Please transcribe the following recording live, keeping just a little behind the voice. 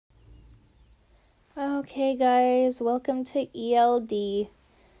Okay, guys, welcome to ELD.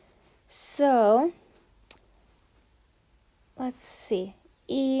 So, let's see.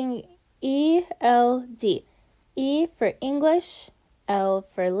 ELD. E for English, L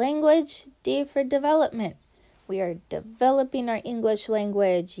for language, D for development. We are developing our English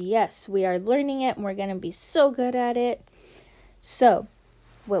language. Yes, we are learning it and we're going to be so good at it. So,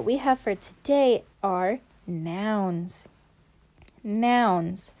 what we have for today are nouns.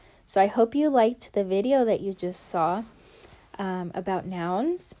 Nouns. So I hope you liked the video that you just saw about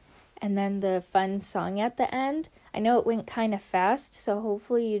nouns and then the fun song at the end. I know it went kind of fast, so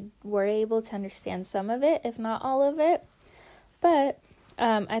hopefully you were able to understand some of it, if not all of it. But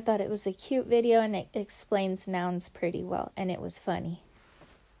I thought it was a cute video and it explains nouns pretty well, and it was funny.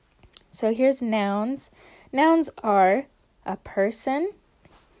 So here's nouns. Nouns are a person,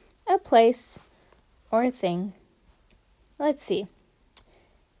 a place, or a thing. Let's see.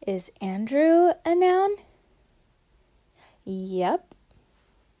 Is Andrew a noun? Yep,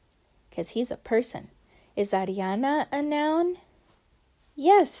 because he's a person. Is Ariana a noun?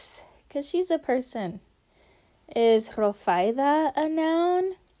 Yes, because she's a person. Is Rofaida a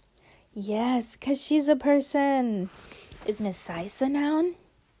noun? Yes, because she's a person. Is Miss Sais a noun?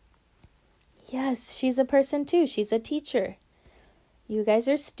 Yes, she's a person too. She's a teacher. You guys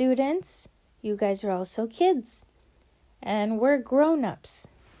are students. You guys are also kids. And we're grown-ups.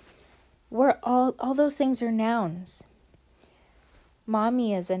 We're all those things are nouns.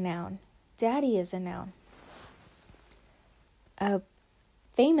 Mommy is a noun. Daddy is a noun. A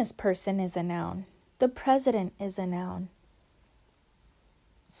famous person is a noun. The president is a noun.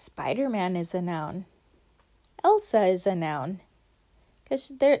 Spider-Man is a noun. Elsa is a noun.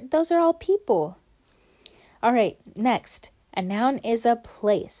 Because those are all people. All right, next. A noun is a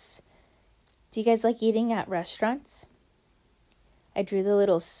place. Do you guys like eating at restaurants? I drew the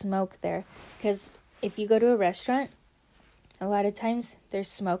little smoke there because if you go to a restaurant, a lot of times there's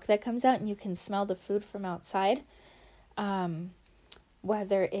smoke that comes out and you can smell the food from outside.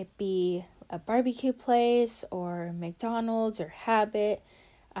 Whether it be a barbecue place or McDonald's or Habit,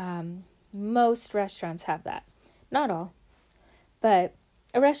 most restaurants have that. Not all, but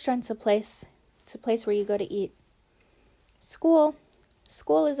a restaurant's a place. It's a place where you go to eat. School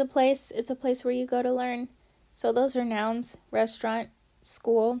is a place. It's a place where you go to learn. So those are nouns: restaurant,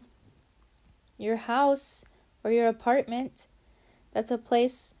 school. Your house or your apartment, that's a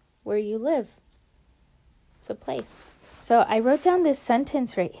place where you live. It's a place. So I wrote down this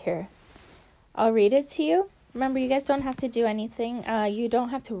sentence right here. I'll read it to you. Remember, you guys don't have to do anything. You don't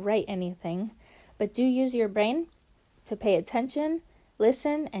have to write anything. But do use your brain to pay attention,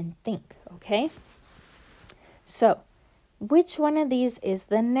 listen, and think, okay? So, which one of these is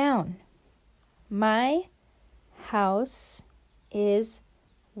the noun? My house is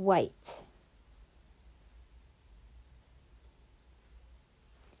white.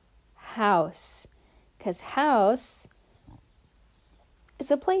 House. Because house is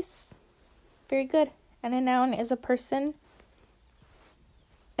a place. Very good. And a noun is a person.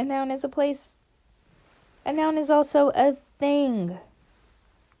 A noun is a place. A noun is also a thing.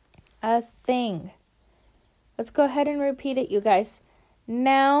 A thing. Let's go ahead and repeat it, you guys.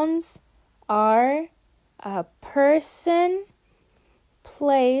 Nouns are a person,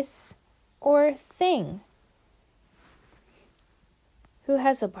 place, or thing. Who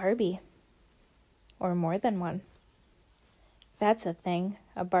has a Barbie? Or more than one? That's a thing.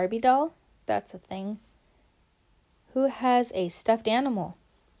 A Barbie doll? That's a thing. Who has a stuffed animal?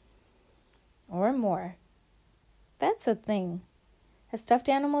 Or more? That's a thing. A stuffed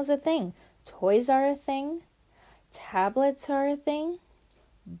animal is a thing. Toys are a thing. Tablets are a thing.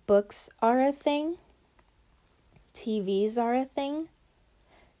 Books are a thing. TVs are a thing.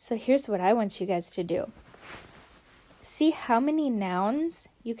 So here's what I want you guys to do. See how many nouns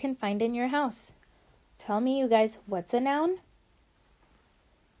you can find in your house. Tell me, you guys, what's a noun?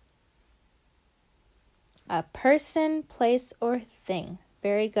 A person, place, or thing.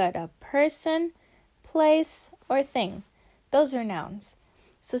 Very good. A person, place, or thing. Those are nouns.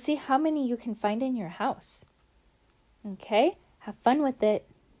 So see how many you can find in your house. Okay? Have fun with it.